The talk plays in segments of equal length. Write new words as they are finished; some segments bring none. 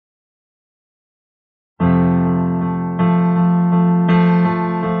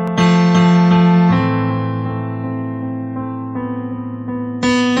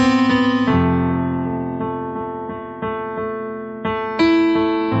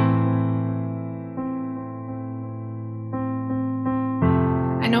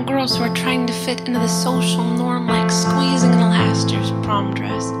girls who are trying to fit into the social norm like squeezing in a last year's prom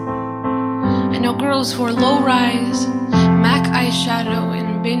dress. I know girls who are low-rise, MAC eyeshadow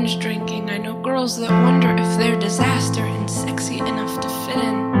and binge drinking. I know girls that wonder if they're disaster and sexy enough to fit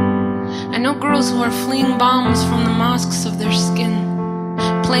in. I know girls who are fleeing bombs from the mosques of their skin,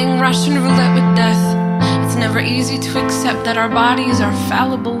 playing Russian roulette with death. It's never easy to accept that our bodies are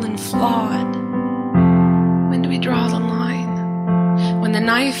fallible and flawed. When do we draw the line? When the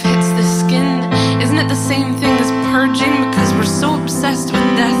knife hits the skin, isn't it the same thing as purging because we're so obsessed with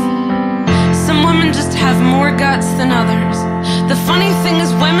death? Some women just have more guts than others. The funny thing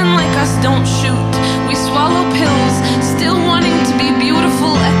is women like us don't shoot. We swallow pills, still wanting to be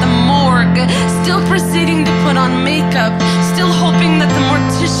beautiful at the morgue, still proceeding to put on makeup, still hoping that the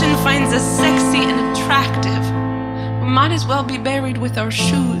mortician finds us sexy and attractive. We might as well be buried with our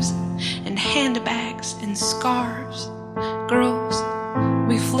shoes and handbags and scarves. Girls,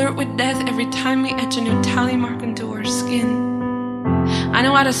 we flirt with death every time we etch a new tally mark into our skin. I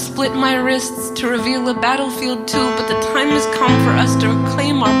know how to split my wrists to reveal a battlefield too, but the time has come for us to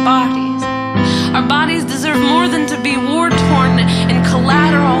reclaim our bodies. Our bodies deserve more than to be war-torn and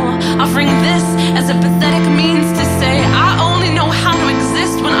collateral, offering this as a pathetic means to say, I only know how to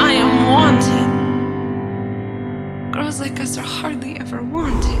exist when I am wanted. Girls like us are hardly ever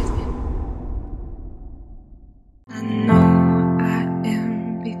wanted. I know I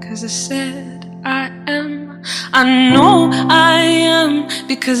am because I said I am. I know I am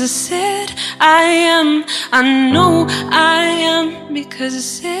because I said I am. I know I am because I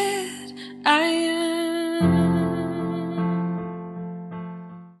said I am.